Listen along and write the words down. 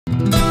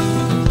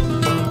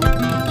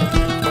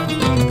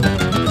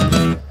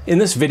In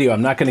this video,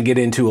 I'm not going to get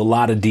into a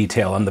lot of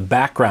detail on the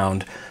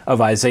background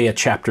of Isaiah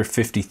chapter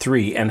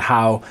 53 and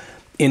how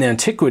in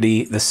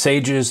antiquity, the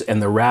sages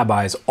and the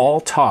rabbis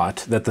all taught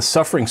that the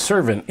suffering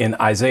servant in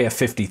Isaiah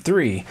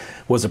 53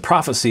 was a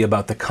prophecy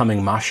about the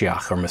coming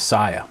Mashiach or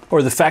Messiah.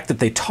 Or the fact that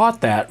they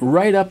taught that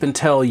right up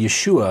until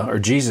Yeshua or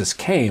Jesus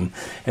came,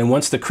 and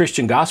once the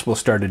Christian gospel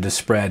started to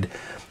spread,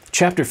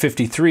 Chapter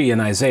 53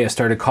 in Isaiah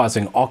started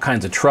causing all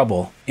kinds of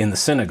trouble in the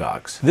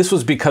synagogues. This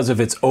was because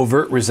of its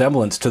overt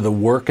resemblance to the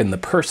work and the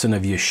person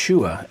of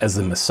Yeshua as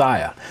the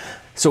Messiah.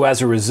 So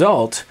as a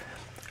result,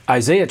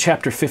 Isaiah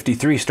chapter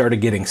 53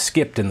 started getting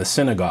skipped in the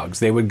synagogues.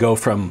 They would go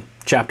from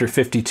chapter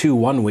 52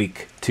 one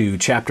week to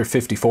chapter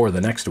 54 the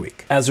next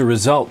week. As a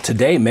result,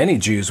 today many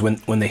Jews,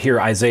 when they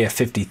hear Isaiah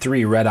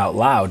 53 read out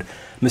loud,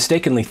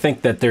 mistakenly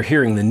think that they're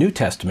hearing the New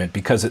Testament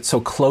because it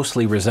so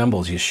closely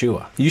resembles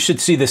Yeshua. You should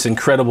see this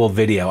incredible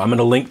video, I'm going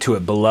to link to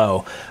it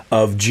below,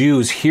 of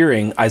Jews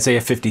hearing Isaiah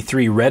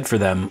 53 read for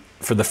them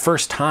for the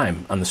first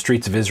time on the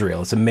streets of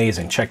Israel. It's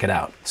amazing. Check it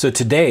out. So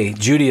today,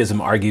 Judaism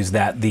argues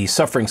that the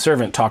suffering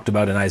servant talked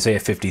about in Isaiah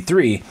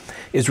 53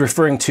 is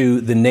referring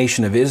to the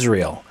nation of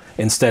Israel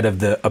instead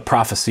of a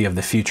prophecy of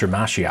the future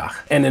Mashiach.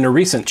 And in a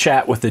recent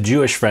chat with a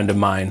Jewish friend of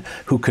mine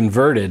who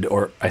converted,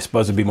 or I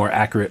suppose it'd be more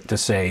accurate to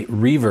say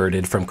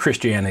reverted from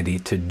Christianity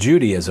to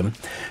Judaism,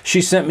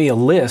 she sent me a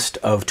list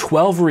of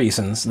 12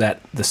 reasons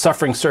that the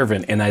suffering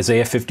servant in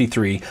Isaiah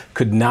 53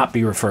 could not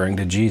be referring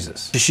to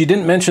Jesus. She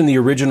didn't mention the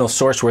original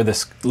source where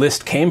this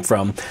list came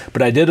from,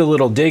 but I did a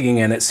little digging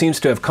and it seems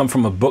to have come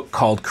from a book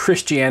called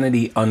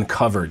Christianity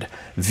Uncovered,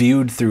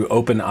 Viewed Through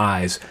Open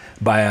Eyes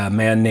by a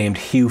man named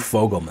Hugh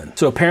Fogelman.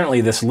 So apparently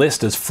this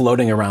list is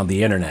floating around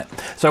the internet.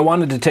 So I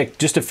wanted to take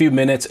just a few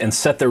minutes and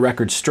set the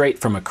record straight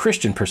from a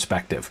Christian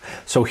perspective.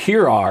 So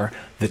here are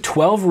the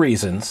 12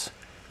 reasons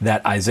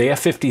that Isaiah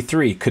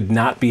 53 could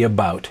not be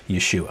about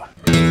Yeshua.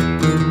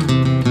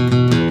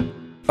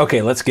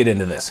 Okay, let's get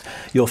into this.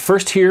 You'll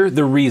first hear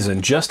the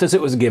reason just as it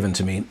was given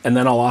to me, and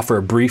then I'll offer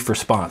a brief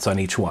response on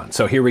each one.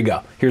 So here we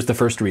go. Here's the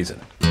first reason.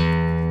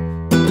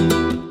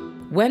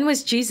 When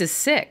was Jesus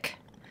sick?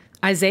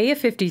 Isaiah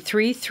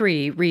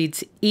 53:3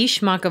 reads, Ish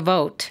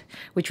makavot,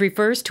 which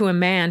refers to a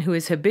man who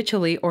is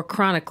habitually or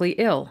chronically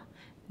ill.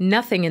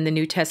 Nothing in the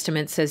New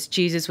Testament says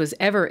Jesus was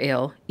ever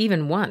ill,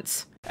 even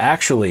once.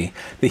 Actually,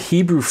 the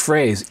Hebrew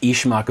phrase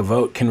ish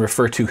makavot can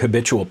refer to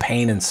habitual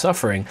pain and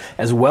suffering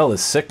as well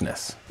as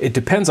sickness. It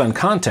depends on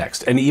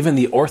context, and even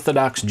the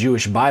Orthodox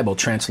Jewish Bible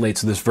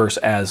translates this verse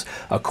as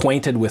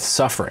acquainted with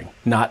suffering,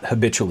 not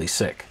habitually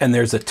sick. And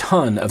there's a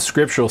ton of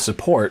scriptural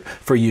support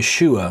for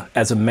Yeshua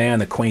as a man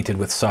acquainted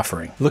with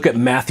suffering. Look at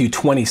Matthew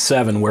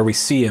 27, where we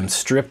see him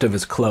stripped of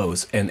his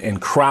clothes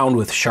and crowned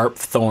with sharp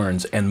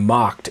thorns and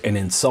mocked and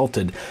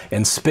insulted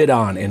and spit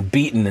on and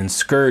beaten and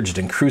scourged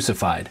and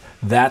crucified.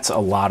 That's a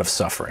lot of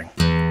suffering.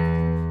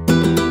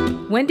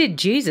 When did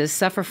Jesus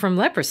suffer from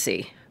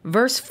leprosy?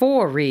 Verse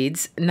 4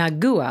 reads,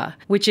 Nagua,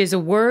 which is a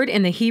word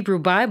in the Hebrew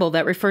Bible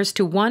that refers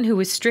to one who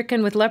is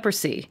stricken with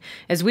leprosy,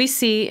 as we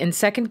see in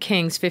 2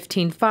 Kings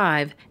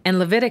 15:5 and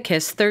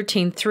Leviticus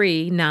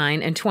 13:3,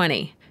 9, and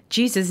 20.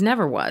 Jesus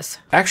never was.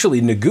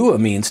 Actually, Nagua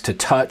means to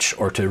touch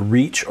or to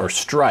reach or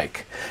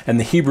strike, and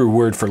the Hebrew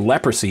word for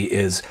leprosy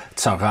is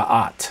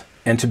tzara'at.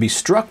 And to be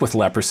struck with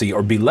leprosy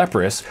or be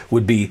leprous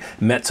would be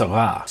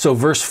metzorah. So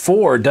verse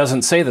 4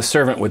 doesn't say the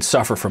servant would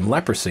suffer from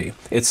leprosy.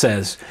 It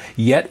says,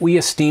 yet we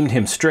esteemed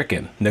him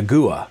stricken,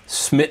 nagua,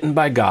 smitten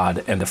by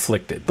God and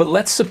afflicted. But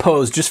let's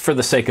suppose, just for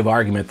the sake of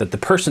argument, that the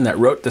person that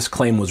wrote this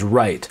claim was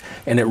right,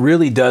 and it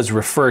really does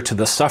refer to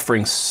the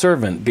suffering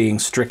servant being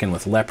stricken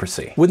with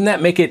leprosy. Wouldn't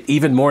that make it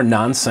even more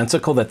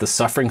nonsensical that the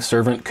suffering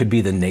servant could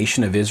be the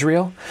nation of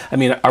Israel? I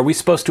mean, are we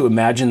supposed to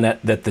imagine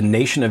that the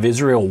nation of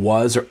Israel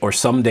was or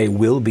someday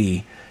will be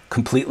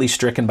completely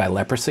stricken by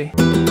leprosy?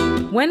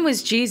 When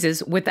was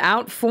Jesus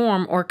without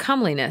form or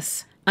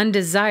comeliness,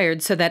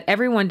 undesired so that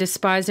everyone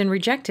despised and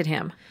rejected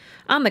him?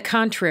 On the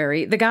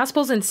contrary, the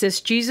Gospels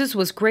insist Jesus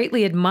was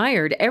greatly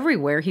admired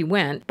everywhere he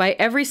went by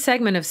every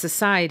segment of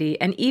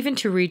society and even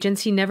to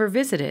regions he never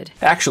visited.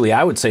 Actually,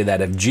 I would say that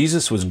if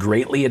Jesus was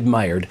greatly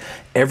admired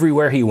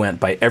everywhere he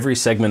went by every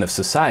segment of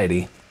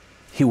society,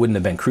 he wouldn't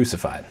have been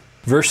crucified.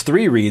 Verse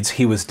 3 reads,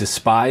 he was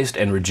despised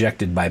and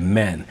rejected by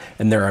men,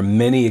 and there are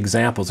many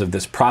examples of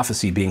this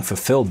prophecy being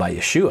fulfilled by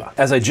Yeshua.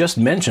 As I just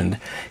mentioned,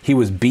 he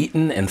was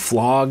beaten and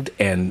flogged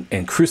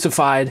and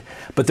crucified,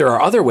 but there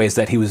are other ways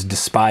that he was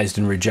despised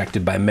and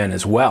rejected by men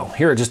as well.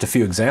 Here are just a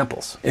few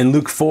examples. In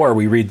Luke 4,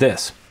 we read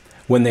this,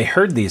 when they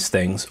heard these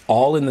things,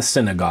 all in the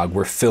synagogue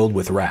were filled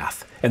with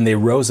wrath. And they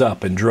rose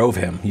up and drove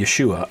him,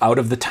 Yeshua, out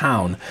of the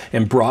town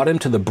and brought him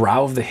to the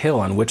brow of the hill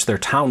on which their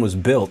town was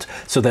built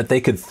so that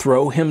they could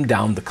throw him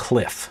down the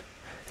cliff.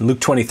 And Luke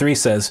 23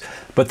 says,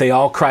 but they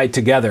all cried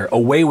together,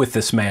 away with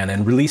this man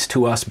and release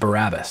to us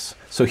Barabbas.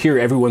 So here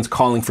everyone's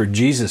calling for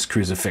Jesus'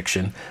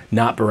 crucifixion,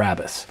 not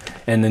Barabbas.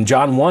 And in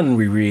John 1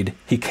 we read,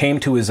 he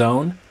came to his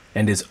own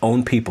and his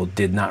own people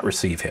did not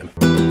receive him.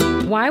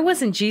 Why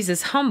wasn't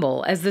Jesus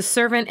humble as the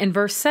servant in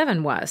verse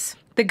 7 was?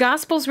 The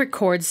Gospels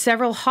record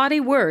several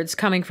haughty words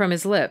coming from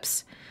his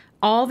lips.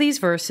 All these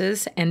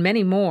verses, and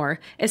many more,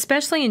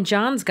 especially in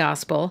John's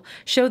Gospel,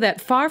 show that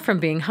far from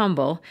being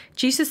humble,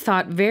 Jesus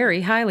thought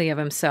very highly of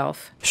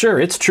himself. Sure,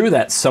 it's true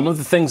that some of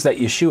the things that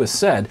Yeshua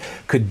said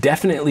could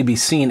definitely be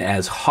seen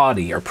as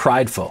haughty or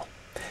prideful.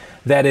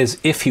 That is,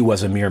 if he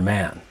was a mere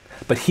man.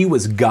 But he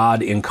was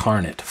God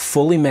incarnate,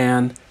 fully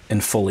man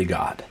and fully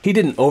God. He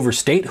didn't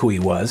overstate who he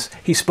was.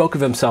 He spoke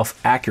of himself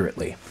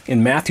accurately.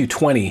 In Matthew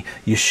 20,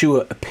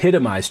 Yeshua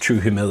epitomized true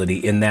humility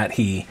in that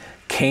he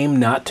came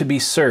not to be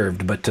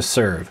served, but to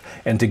serve,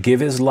 and to give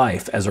his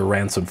life as a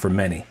ransom for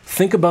many.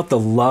 Think about the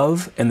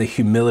love and the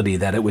humility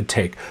that it would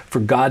take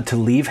for God to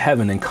leave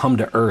heaven and come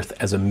to earth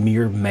as a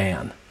mere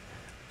man.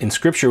 In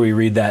Scripture we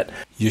read that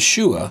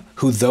Yeshua,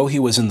 who though he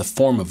was in the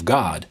form of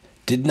God,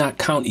 did not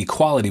count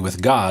equality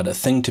with God a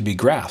thing to be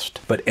grasped,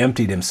 but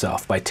emptied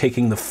himself by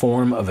taking the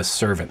form of a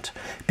servant,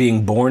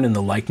 being born in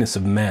the likeness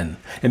of men,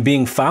 and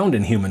being found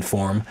in human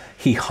form,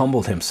 he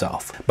humbled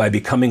himself by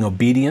becoming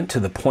obedient to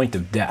the point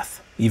of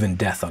death, even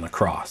death on a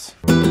cross.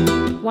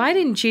 Why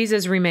didn't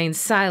Jesus remain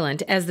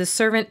silent as the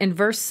servant in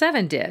verse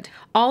 7 did?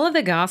 All of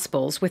the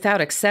Gospels, without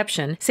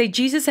exception, say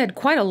Jesus had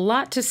quite a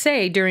lot to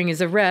say during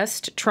his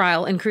arrest,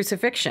 trial, and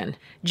crucifixion.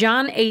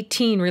 John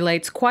 18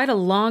 relates quite a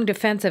long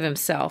defense of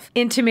himself,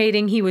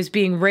 intimating he was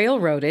being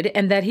railroaded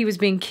and that he was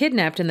being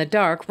kidnapped in the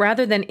dark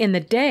rather than in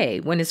the day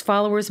when his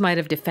followers might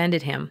have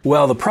defended him.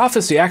 Well, the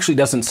prophecy actually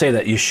doesn't say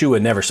that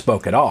Yeshua never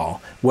spoke at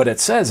all. What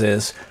it says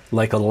is,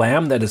 like a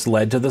lamb that is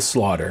led to the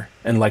slaughter,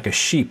 and like a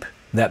sheep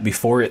that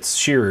before its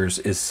shearers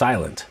is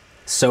silent,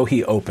 so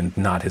he opened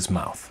not his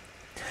mouth.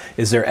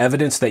 Is there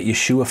evidence that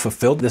Yeshua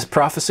fulfilled this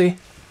prophecy?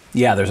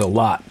 Yeah, there's a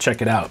lot.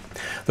 Check it out.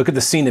 Look at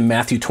the scene in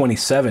Matthew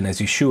 27 as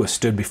Yeshua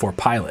stood before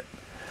Pilate.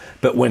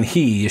 But when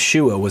he,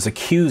 Yeshua, was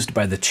accused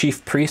by the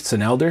chief priests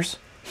and elders,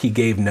 he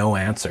gave no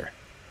answer.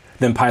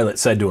 Then Pilate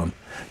said to him,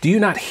 "Do you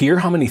not hear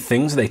how many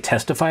things they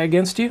testify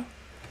against you?"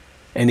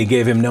 And he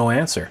gave him no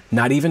answer,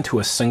 not even to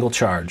a single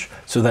charge,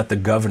 so that the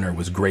governor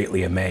was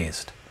greatly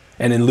amazed.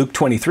 And in Luke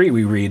 23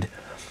 we read,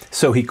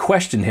 "So he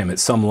questioned him at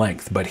some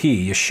length, but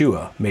he,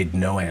 Yeshua, made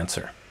no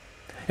answer."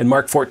 And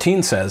Mark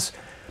 14 says,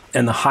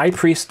 "And the high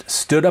priest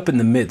stood up in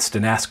the midst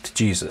and asked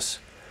Jesus,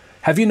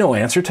 'Have you no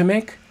answer to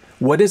make?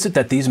 What is it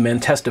that these men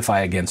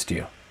testify against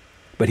you?'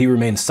 But he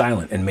remained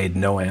silent and made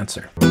no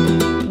answer."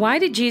 Why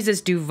did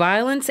Jesus do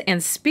violence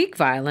and speak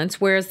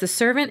violence, whereas the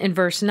servant in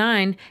verse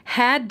 9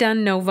 had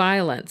done no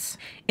violence?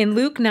 In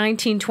Luke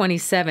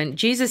 19:27,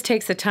 Jesus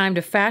takes the time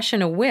to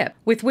fashion a whip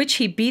with which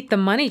he beat the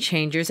money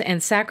changers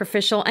and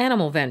sacrificial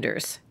animal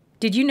vendors.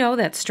 Did you know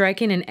that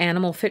striking an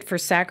animal fit for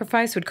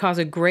sacrifice would cause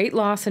a great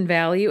loss in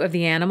value of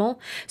the animal?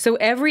 So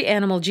every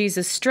animal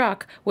Jesus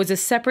struck was a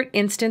separate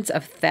instance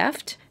of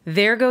theft?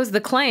 There goes the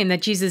claim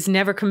that Jesus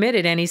never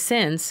committed any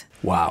sins.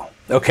 Wow.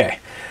 Okay.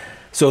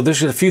 So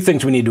there's a few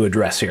things we need to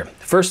address here.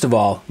 First of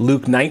all,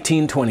 Luke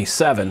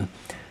 19:27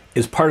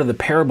 is part of the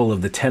parable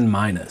of the 10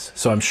 minas.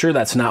 So I'm sure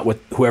that's not what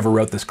whoever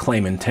wrote this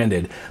claim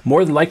intended.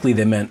 More than likely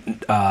they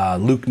meant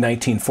Luke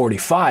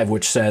 19:45,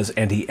 which says,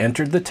 "And he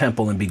entered the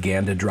temple and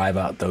began to drive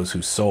out those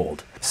who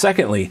sold."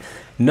 Secondly,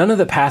 none of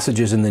the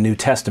passages in the New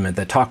Testament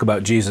that talk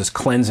about Jesus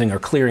cleansing or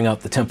clearing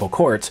out the temple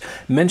courts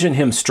mention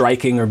him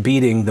striking or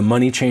beating the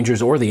money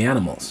changers or the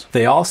animals.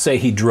 They all say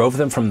he drove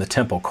them from the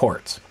temple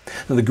courts.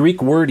 Now, the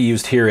Greek word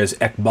used here is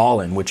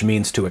ekbalin, which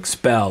means to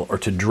expel or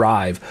to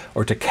drive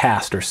or to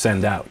cast or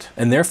send out.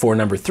 And therefore,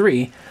 number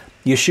 3,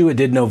 Yeshua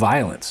did no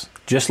violence,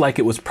 just like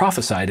it was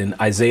prophesied in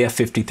Isaiah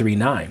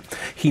 53:9.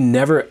 He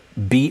never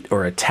beat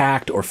or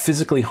attacked or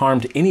physically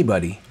harmed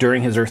anybody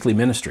during his earthly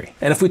ministry.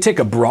 And if we take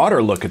a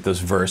broader look at this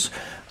verse,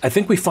 I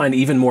think we find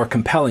even more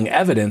compelling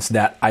evidence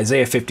that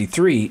Isaiah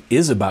 53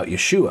 is about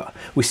Yeshua.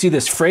 We see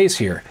this phrase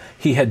here,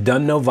 "He had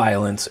done no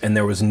violence and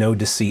there was no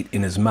deceit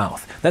in his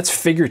mouth." That's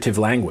figurative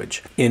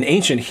language. In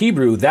ancient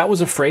Hebrew, that was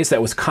a phrase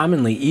that was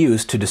commonly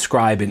used to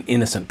describe an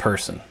innocent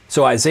person.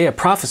 So Isaiah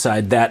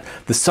prophesied that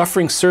the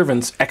suffering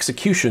servant's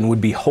execution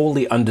would be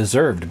wholly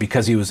undeserved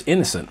because he was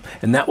innocent,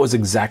 and that was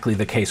exactly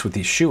the case with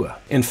Yeshua.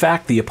 In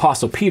fact, the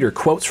Apostle Peter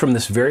quotes from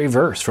this very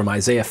verse from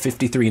Isaiah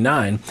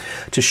 53:9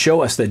 to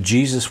show us that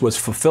Jesus was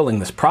fulfilling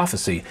this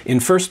prophecy. In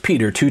 1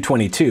 Peter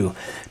 2:22,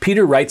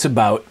 Peter writes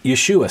about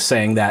Yeshua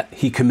saying that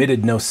he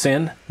committed no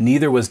sin,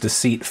 neither was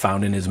deceit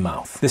found in his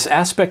mouth. This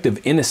aspect of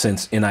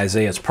innocence in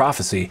Isaiah's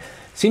prophecy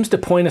seems to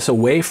point us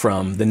away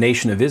from the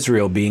nation of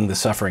Israel being the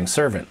suffering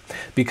servant,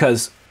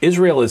 because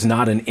Israel is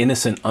not an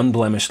innocent,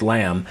 unblemished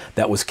lamb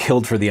that was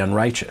killed for the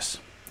unrighteous.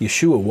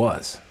 Yeshua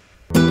was.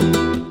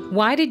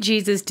 Why did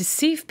Jesus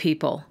deceive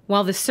people,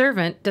 while the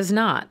servant does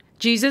not?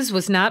 Jesus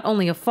was not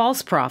only a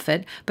false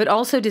prophet, but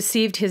also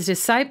deceived his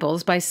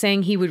disciples by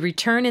saying he would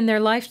return in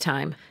their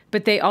lifetime.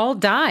 But they all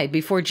died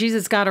before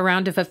Jesus got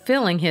around to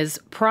fulfilling his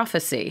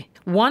prophecy.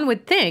 One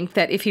would think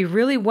that if he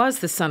really was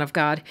the Son of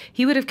God,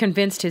 he would have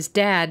convinced his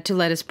dad to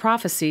let his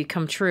prophecy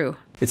come true.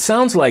 It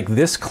sounds like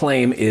this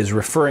claim is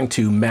referring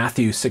to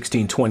Matthew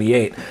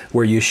 16:28,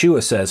 where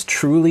Yeshua says,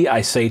 "Truly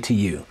I say to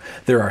you,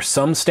 there are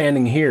some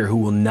standing here who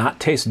will not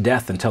taste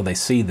death until they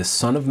see the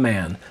Son of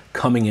Man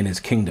coming in his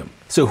kingdom."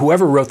 So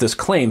whoever wrote this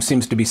claim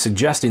seems to be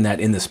suggesting that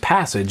in this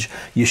passage,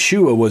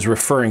 Yeshua was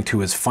referring to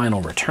his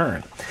final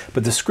return.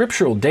 But the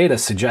scriptural data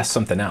suggests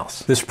something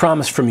else. This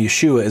promise from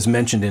Yeshua is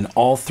mentioned in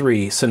all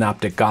three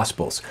synoptic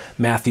gospels,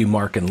 Matthew,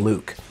 Mark, and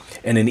Luke.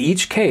 And in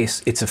each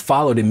case, it's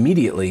followed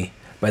immediately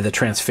by the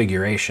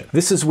transfiguration.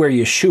 This is where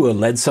Yeshua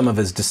led some of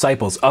his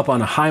disciples up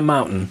on a high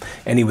mountain,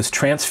 and he was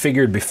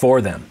transfigured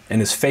before them, and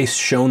his face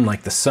shone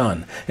like the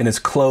sun, and his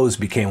clothes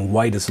became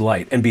white as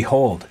light. And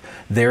behold,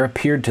 there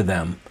appeared to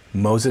them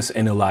Moses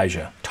and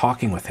Elijah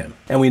talking with him.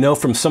 And we know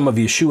from some of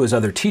Yeshua's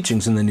other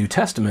teachings in the New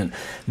Testament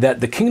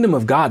that the kingdom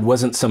of God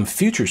wasn't some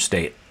future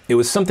state. It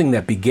was something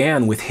that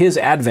began with his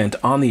advent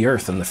on the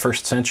earth in the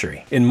first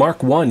century. In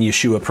Mark 1,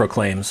 Yeshua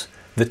proclaims,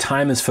 "The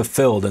time is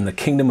fulfilled and the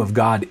kingdom of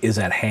God is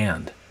at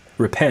hand.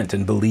 Repent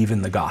and believe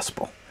in the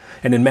gospel."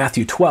 And in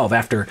Matthew 12,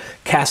 after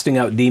casting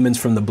out demons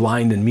from the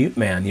blind and mute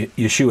man,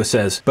 Yeshua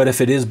says, "But if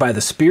it is by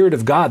the Spirit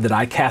of God that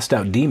I cast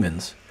out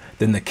demons,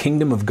 then the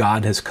kingdom of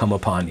God has come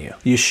upon you."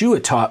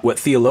 Yeshua taught what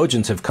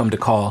theologians have come to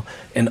call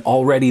an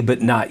already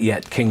but not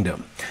yet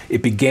kingdom.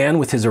 It began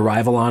with his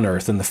arrival on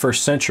earth in the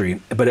first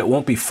century, but it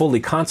won't be fully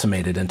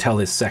consummated until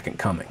his second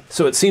coming.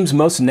 So it seems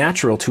most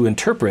natural to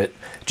interpret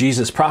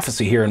Jesus'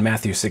 prophecy here in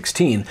Matthew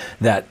 16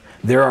 that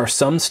there are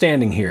some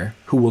standing here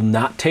who will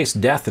not taste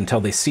death until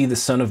they see the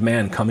Son of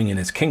Man coming in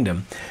his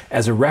kingdom,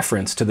 as a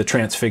reference to the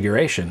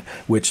transfiguration,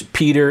 which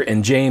Peter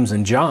and James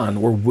and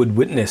John would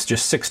witness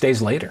just 6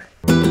 days later.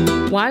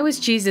 Why was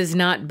Jesus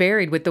not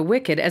buried with the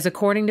wicked, as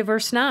according to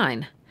verse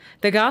 9?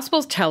 The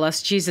Gospels tell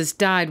us Jesus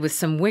died with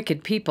some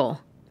wicked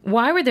people.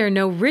 Why were there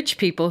no rich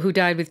people who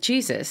died with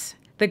Jesus?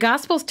 The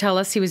Gospels tell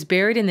us he was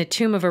buried in the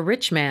tomb of a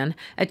rich man,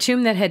 a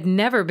tomb that had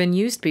never been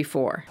used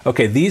before.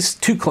 Okay, these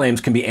two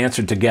claims can be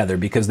answered together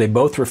because they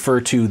both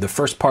refer to the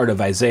first part of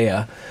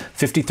Isaiah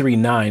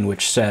 53:9,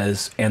 which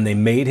says, "And they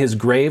made his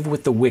grave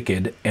with the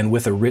wicked and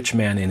with a rich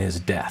man in his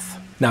death."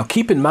 Now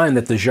keep in mind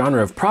that the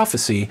genre of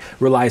prophecy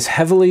relies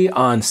heavily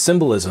on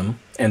symbolism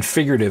and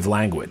figurative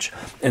language.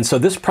 And so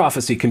this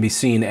prophecy can be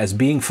seen as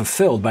being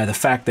fulfilled by the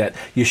fact that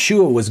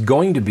Yeshua was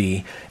going to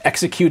be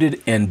executed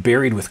and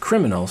buried with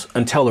criminals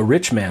until a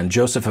rich man,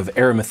 Joseph of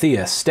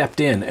Arimathea, stepped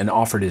in and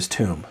offered his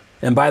tomb.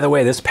 And by the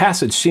way, this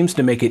passage seems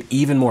to make it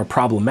even more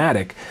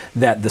problematic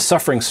that the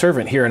suffering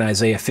servant here in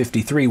Isaiah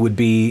 53 would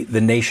be the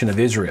nation of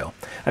Israel.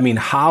 I mean,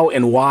 how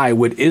and why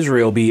would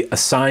Israel be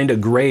assigned a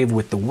grave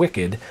with the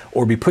wicked,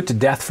 or be put to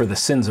death for the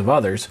sins of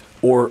others,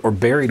 or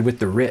buried with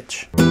the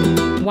rich?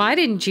 Why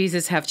didn't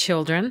Jesus have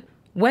children?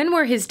 When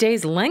were his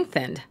days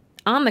lengthened?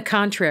 On the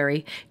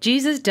contrary,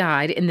 Jesus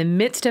died in the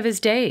midst of his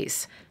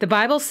days. The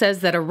Bible says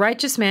that a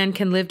righteous man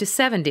can live to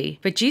 70,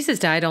 but Jesus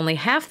died only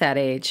half that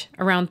age,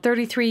 around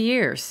 33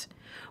 years.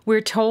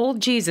 We're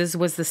told Jesus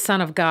was the Son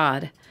of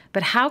God,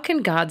 but how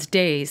can God's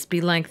days be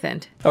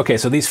lengthened? Okay,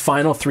 so these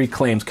final three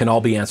claims can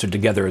all be answered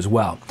together as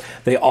well.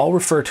 They all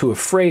refer to a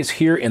phrase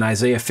here in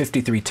Isaiah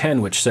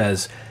 53:10, which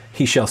says,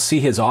 "He shall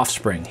see his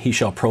offspring, he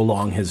shall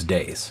prolong his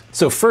days."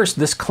 So first,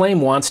 this claim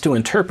wants to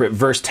interpret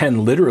verse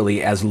 10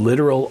 literally as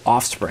literal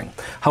offspring.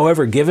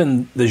 However,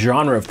 given the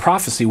genre of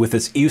prophecy with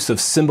its use of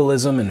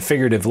symbolism and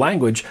figurative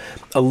language,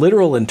 a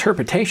literal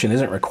interpretation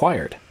isn't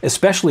required,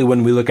 especially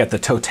when we look at the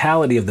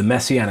totality of the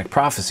messianic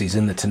prophecies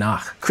in the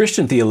Tanakh.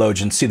 Christian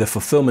theologians see the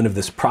fulfillment of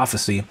this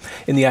prophecy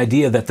in the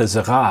idea that the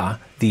zerah,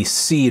 the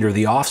seed or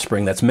the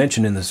offspring that's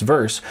mentioned in this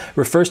verse,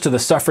 refers to the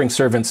suffering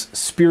servant's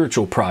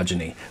spiritual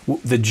progeny,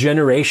 the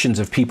generations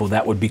of people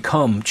that would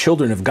become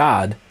children of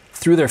God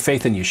through their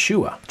faith in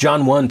Yeshua.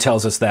 John 1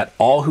 tells us that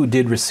all who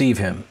did receive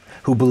him,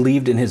 who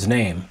believed in his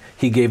name,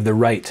 he gave the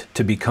right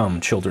to become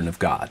children of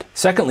God.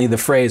 Secondly, the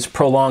phrase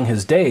prolong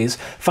his days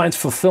finds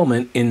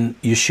fulfillment in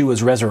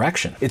Yeshua's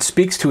resurrection. It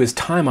speaks to his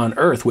time on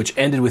earth, which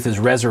ended with his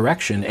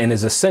resurrection and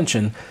his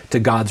ascension to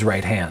God's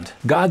right hand.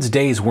 God's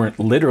days weren't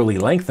literally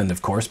lengthened,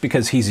 of course,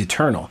 because he's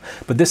eternal.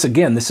 But this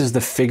is the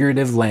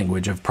figurative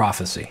language of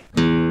prophecy.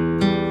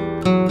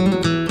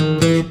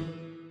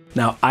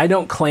 Now, I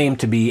don't claim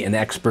to be an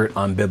expert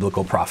on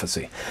biblical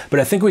prophecy, but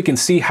I think we can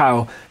see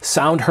how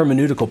sound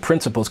hermeneutical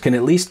principles can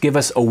at least give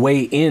us a way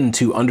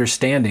into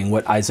understanding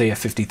what Isaiah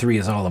 53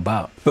 is all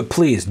about. But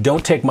please,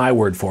 don't take my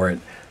word for it.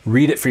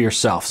 Read it for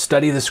yourself.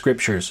 Study the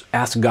scriptures.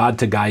 Ask God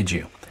to guide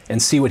you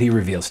and see what he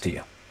reveals to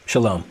you.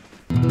 Shalom.